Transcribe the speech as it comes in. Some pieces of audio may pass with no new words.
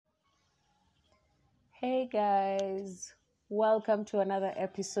Hey guys, welcome to another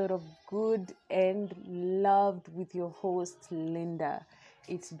episode of Good and Loved with your host Linda.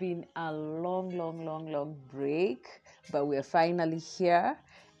 It's been a long break, but we're finally here.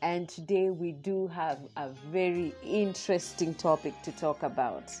 And today we do have a very interesting topic to talk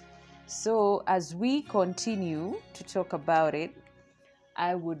about. So, as we continue to talk about it,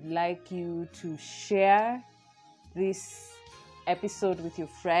 I would like you to share this episode with your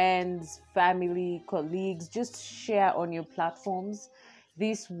friends, family, colleagues. Just share on your platforms.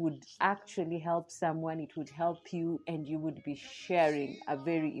 This would actually help someone, it would help you, and you would be sharing a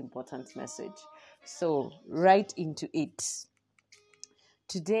very important message. So, right into it.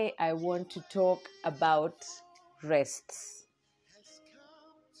 Today, I want to talk about rest.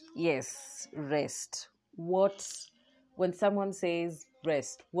 Yes, rest. When someone says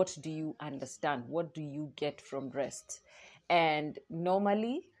rest, what do you understand? What do you get from rest? And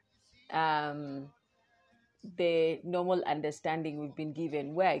normally, um, the normal understanding we've been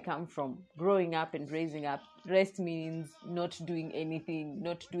given, where I come from, growing up and raising up, rest means not doing anything,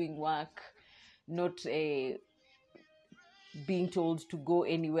 not doing work, not being told to go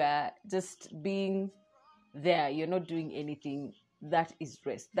anywhere, just being there. You're not doing anything. That is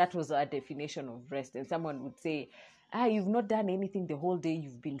rest. That was our definition of rest. And someone would say, you've not done anything the whole day,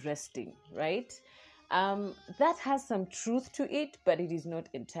 you've been resting, right? That has some truth to it, but it is not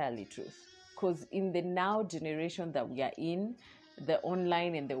entirely truth. Because in the now generation that we are in, the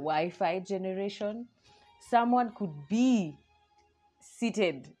online and the Wi-Fi generation, someone could be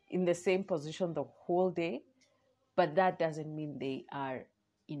seated in the same position the whole day, but that doesn't mean they are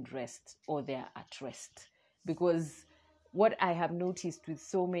in rest or they are at rest. Because what I have noticed with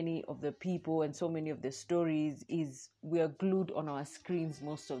so many of the people and so many of the stories is we are glued on our screens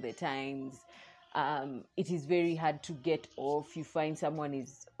most of the times. It is very hard to get off. You find someone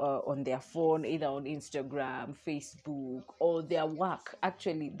is on their phone, either on Instagram, Facebook, or their work.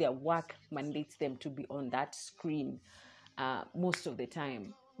 Actually, their work mandates them to be on that screen most of the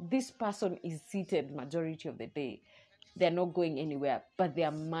time. This person is seated majority of the day. They're not going anywhere, but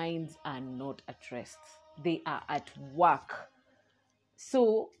their minds are not at rest. They are at work.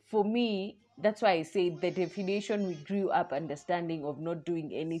 So for me, that's why I say the definition we grew up understanding of not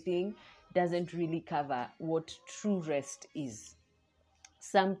doing anything doesn't really cover what true rest is.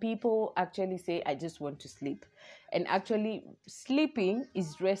 Some people actually say, I just want to sleep. And actually, sleeping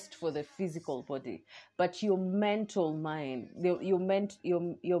is rest for the physical body. But your mental mind, your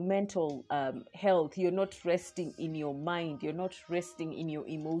mental health, you're not resting in your mind. You're not resting in your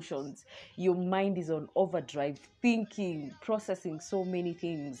emotions. Your mind is on overdrive, thinking, processing so many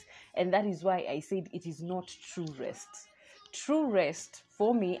things. And that is why I said it is not true rest. True rest,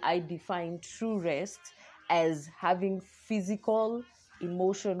 for me, I define true rest as having physical,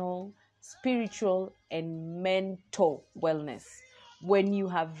 emotional, spiritual, and mental wellness. When you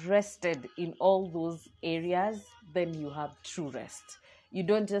have rested in all those areas, then you have true rest. You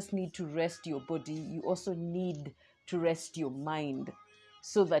don't just need to rest your body, you also need to rest your mind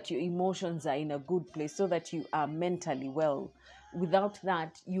so that your emotions are in a good place, so that you are mentally well. Without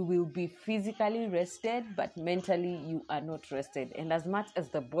that, you will be physically rested, but mentally you are not rested. And as much as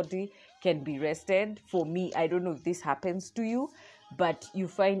the body can be rested, for me, I don't know if this happens to you, but you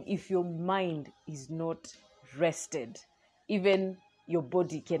find if your mind is not rested, even your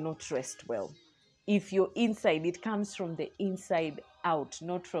body cannot rest well. If you're inside, it comes from the inside out,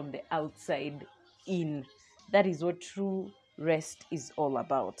 not from the outside in. That is what true rest is all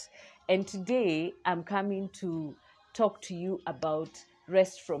about. And today I'm coming to talk to you about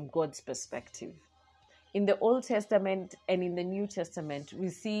rest from God's perspective. In the Old Testament and in the New Testament, we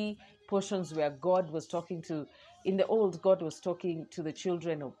see portions where God was talking to, in the Old, God was talking to the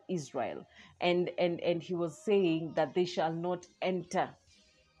children of Israel. And he was saying that they shall not enter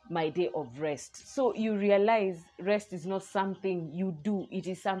my day of rest. So you realize rest is not something you do, it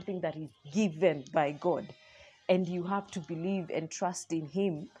is something that is given by God. And you have to believe and trust in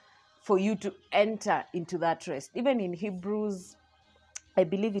Him for you to enter into that rest. Even in Hebrews, I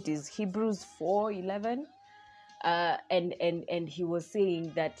believe it is Hebrews 4:11, and he was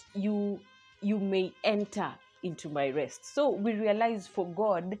saying that you may enter into my rest. So we realize for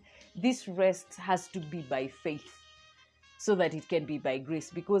God, this rest has to be by faith, so that it can be by grace,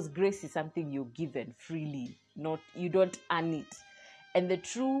 because grace is something you're given freely, not you don't earn it. And the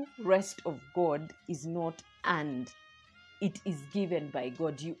true rest of God is not earned, it is given by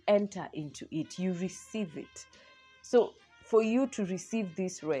God. You enter into it, you receive it. So for you to receive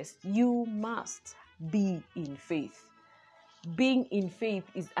this rest, you must be in faith. Being in faith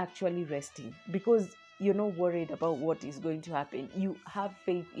is actually resting, because you're not worried about what is going to happen. You have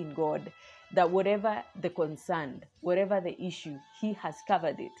faith in God that whatever the concern, whatever the issue, He has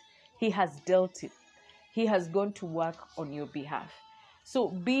covered it. He has dealt it. He has gone to work on your behalf. So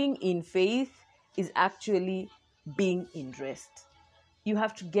being in faith is actually being in rest. You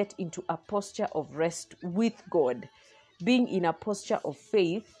have to get into a posture of rest with God. Being in a posture of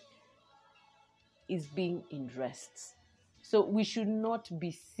faith is being in rest. So we should not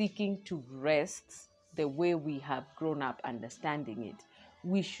be seeking to rest the way we have grown up understanding it.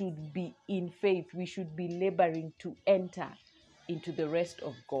 We should be in faith. We should be laboring to enter into the rest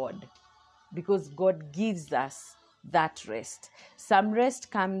of God, because God gives us that rest. Some rest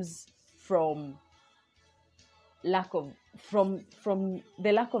comes from the lack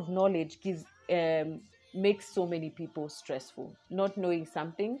of knowledge makes so many people stressful. Not knowing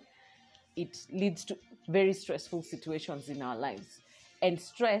something, it leads to very stressful situations in our lives. And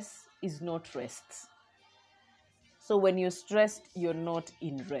stress is not rest. So when you're stressed, you're not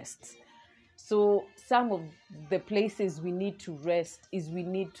in rest. So some of the places we need to rest is we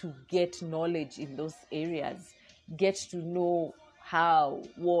need to get knowledge in those areas, get to know how,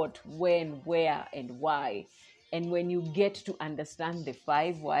 what, when, where, and why. And when you get to understand the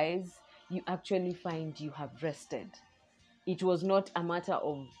 5 whys, you actually find you have rested. It was not a matter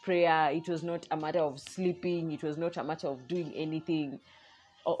of prayer. It was not a matter of sleeping. It was not a matter of doing anything,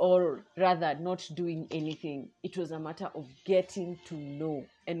 or rather not doing anything. It was a matter of getting to know.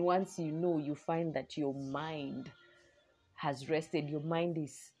 And once you know, you find that your mind has rested. Your mind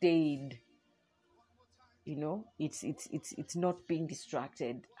is stayed. It's not being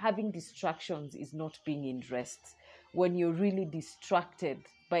distracted. Having distractions is not being in rest. When you're really distracted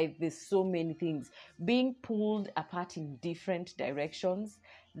by there's so many things being pulled apart in different directions,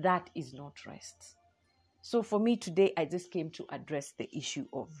 that is not rest. So for me today, I just came to address the issue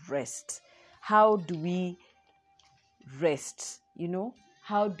of rest. How do we rest?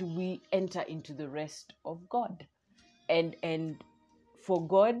 How do we enter into the rest of God? And for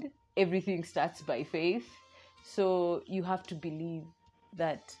God, everything starts by faith. So you have to believe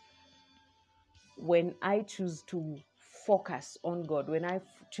that when I choose to focus on God, when I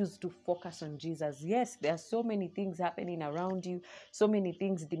choose to focus on Jesus, yes, there are so many things happening around you, so many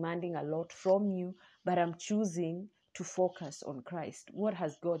things demanding a lot from you, but I'm choosing to focus on Christ. What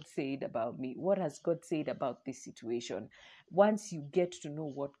has God said about me? What has God said about this situation? Once you get to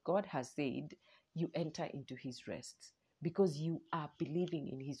know what God has said, you enter into His rest, because you are believing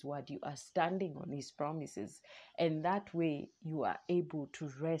in His word. You are standing on His promises. And that way you are able to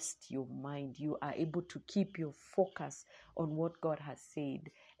rest your mind. You are able to keep your focus on what God has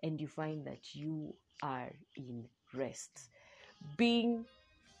said. And you find that you are in rest. Being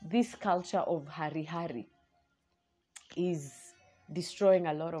this culture of hari is destroying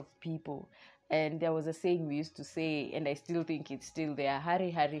a lot of people. And there was a saying we used to say, and I still think it's still there: hari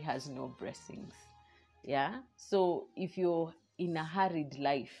has no blessings. Yeah. So if you're in a hurried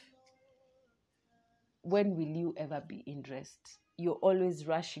life, when will you ever be in rest? You're always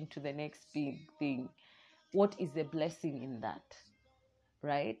rushing to the next big thing. What is the blessing in that?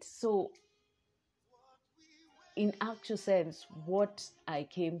 Right? So in actual sense, what I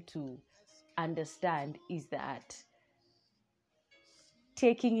came to understand is that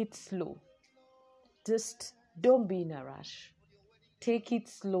taking it slow. Just don't be in a rush. Take it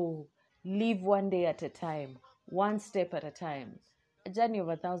slow. Live one day at a time, one step at a time. A journey of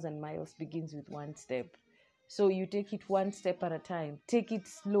 1,000 miles begins with one step. So you take it one step at a time. Take it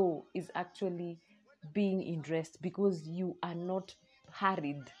slow is actually being in rest, because you are not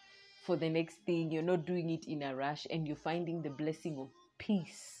hurried for the next thing. You're not doing it in a rush, and you're finding the blessing of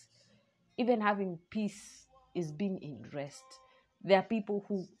peace. Even having peace is being in rest. There are people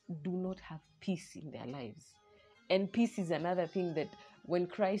who do not have peace in their lives. And peace is another thing that when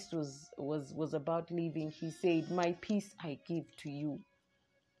Christ was about leaving, He said, "My peace I give to you."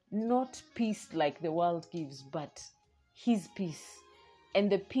 Not peace like the world gives, but His peace.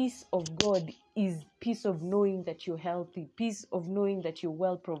 And the peace of God is peace of knowing that you're healthy, peace of knowing that you're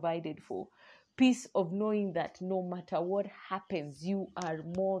well provided for, peace of knowing that no matter what happens, you are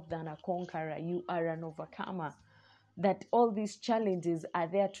more than a conqueror, you are an overcomer. That all these challenges are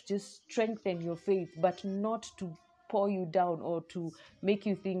there to just strengthen your faith, but not to pour you down or to make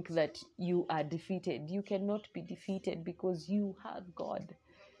you think that you are defeated. You cannot be defeated, because you have God.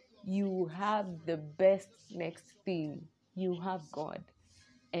 You have the best next thing. You have God.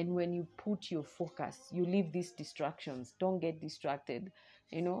 And when you put your focus, you leave these distractions. Don't get distracted.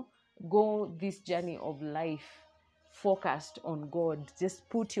 Go this journey of life focused on God. Just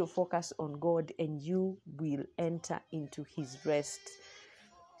put your focus on God, and you will enter into His rest.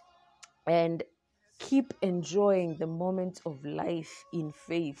 And Keep enjoying the moments of life in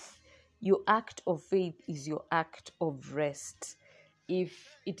faith. Your act of faith is your act of rest.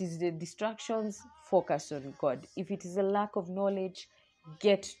 If it is the distractions, focus on God. If it is a lack of knowledge,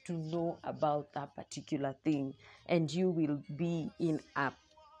 get to know about that particular thing, and you will be in a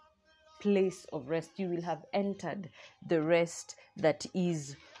place of rest. You will have entered the rest that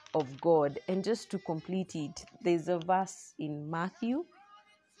is of God. And just to complete it, there's a verse in Matthew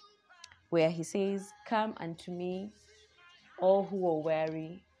where he says, "Come unto me, all who are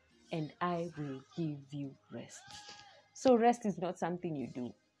weary, and I will give you rest." So rest is not something you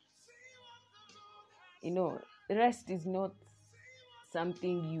do. Rest is not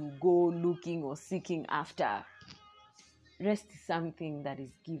something you go looking or seeking after. Rest is something that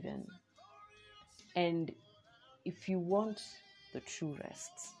is given. And if you want the true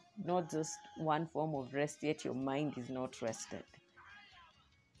rest, not just one form of rest, yet your mind is not rested,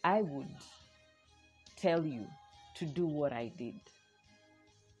 I would tell you to do what I did.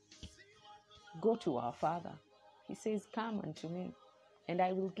 Go to our Father. He says, "Come unto me, and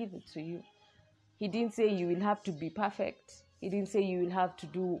I will give it to you." He didn't say you will have to be perfect. He didn't say you will have to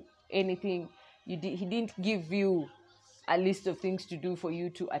do anything. He didn't give you a list of things to do for you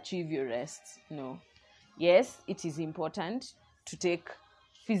to achieve your rest. No. Yes, it is important to take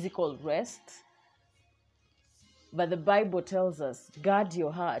physical rest, but the Bible tells us, guard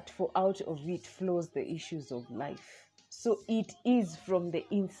your heart, for out of it flows the issues of life. So it is from the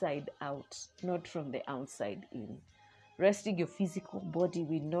inside out, not from the outside in. Resting your physical body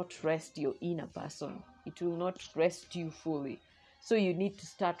will not rest your inner person. It will not rest you fully. So you need to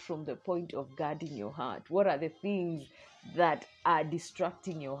start from the point of guarding your heart. What are the things that are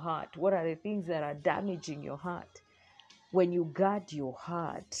distracting your heart? What are the things that are damaging your heart? When you guard your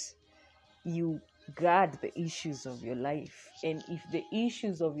heart, you guard the issues of your life. And if the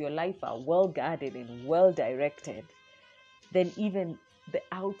issues of your life are well guarded and well directed, then even the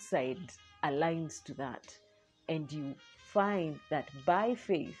outside aligns to that. And you find that by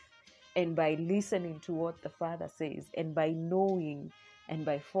faith and by listening to what the Father says and by knowing and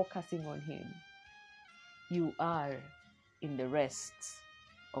by focusing on Him, you are in the rest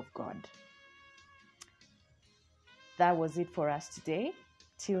of God. That was it for us today.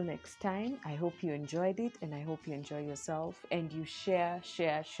 Till next time, I hope you enjoyed it, and I hope you enjoy yourself, and you share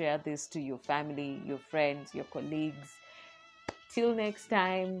this to your family, your friends, your colleagues. Till next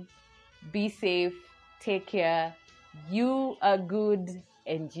time, be safe, take care. You are good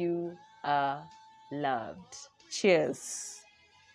and you are loved. Cheers.